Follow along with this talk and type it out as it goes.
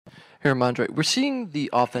Hey, Ramondre, we're seeing the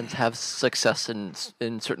offense have success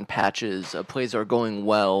in certain patches. Plays are going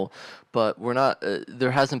well, but we're not. There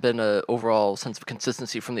hasn't been a overall sense of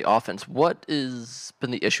consistency from the offense. What has been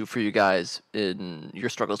the issue for you guys in your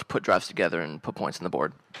struggles to put drives together and put points on the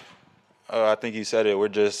board? I think you said it. We're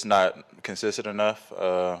just not consistent enough.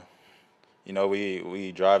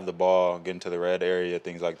 We drive the ball, get into the red area,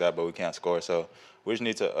 things like that, but we can't score. So we just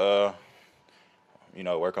need to,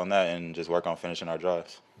 work on that and just work on finishing our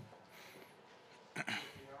drives.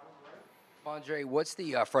 Andre, what's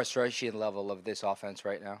the frustration level of this offense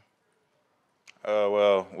right now?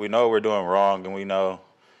 Well, we know we're doing wrong, and we know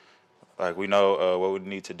what we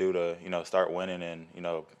need to do to, start winning and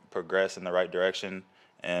progress in the right direction.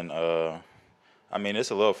 And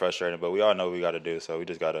it's a little frustrating, but we all know what we got to do. So we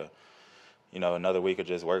just got to, another week of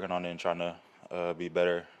just working on it and trying to be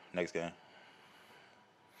better next game.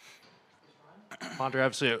 Andre,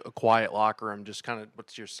 obviously a quiet locker room. Just kind of,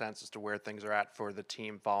 what's your sense as to where things are at for the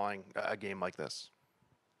team following a game like this?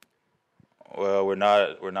 Well, we're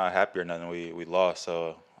not happy or nothing. We lost,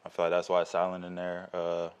 so I feel like that's why it's silent in there.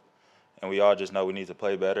 And we all just know we need to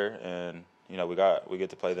play better, and we get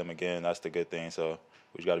to play them again. That's the good thing. So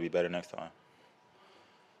we just got to be better next time.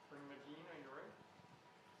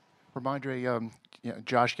 Ramondre,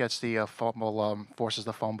 Josh gets the fumble, forces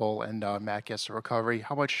the fumble, and Matt gets the recovery.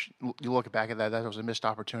 How much you look back at that? That was a missed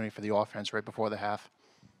opportunity for the offense right before the half.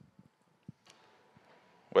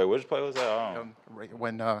 Wait, which play was that? I don't. Right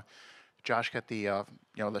when Josh got the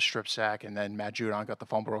the strip sack, and then Matt Judon got the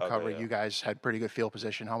fumble recovery. Yeah. You guys had pretty good field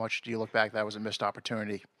position. How much do you look back? That was a missed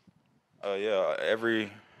opportunity. Yeah, every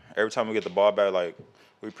time we get the ball back, like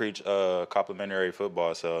we preach complimentary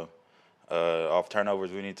football. So off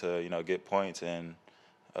turnovers, we need to get points and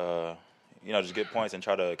just get points and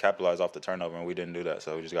try to capitalize off the turnover. And we didn't do that,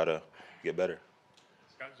 so we just gotta get better.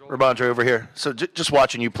 Ramondre over here. So just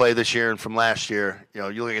watching you play this year and from last year, you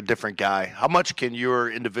look like a different guy. How much can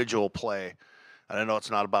your individual play? And I know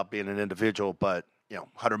it's not about being an individual, but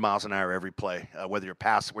 100 miles an hour every play, whether you're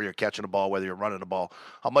passing, whether you're catching the ball, whether you're running the ball.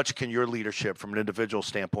 How much can your leadership from an individual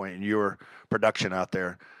standpoint and your production out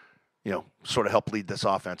there, sort of help lead this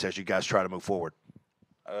offense as you guys try to move forward?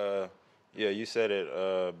 Yeah, you said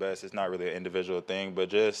it best. It's not really an individual thing, but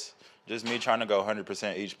just me trying to go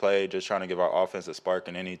 100% each play, just trying to give our offense a spark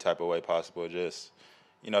in any type of way possible. Just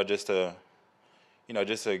to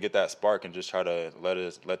get that spark and just try to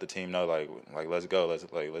let the team know like let's go,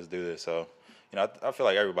 let's do this. So, I feel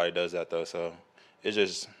like everybody does that though. So it's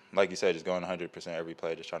just like you said, just going 100% every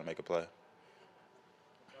play, just trying to make a play.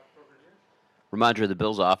 Ramondre, the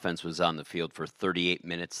Bills' offense was on the field for 38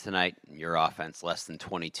 minutes tonight, and your offense less than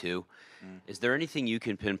 22. Is there anything you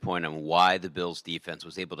can pinpoint on why the Bills' defense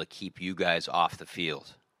was able to keep you guys off the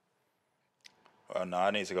field? No,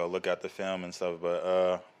 I need to go look at the film and stuff,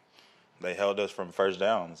 but they held us from first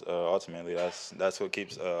downs. Ultimately, that's what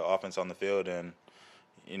keeps offense on the field. And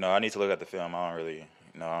I need to look at the film. I don't really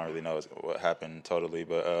know what happened totally,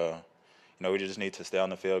 but we just need to stay on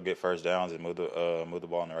the field, get first downs, and move the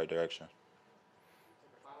ball in the right direction.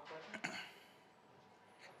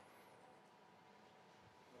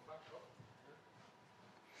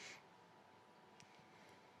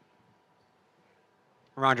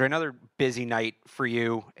 Ramondre, another busy night for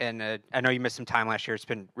you, and I know you missed some time last year. It's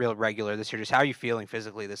been real regular this year. Just how are you feeling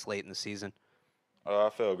physically this late in the season? I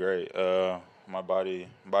feel great. My body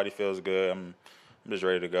feels good. I'm just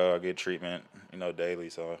ready to go. I get treatment, daily,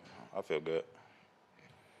 so I feel good.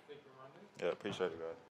 Yeah, appreciate it, guys.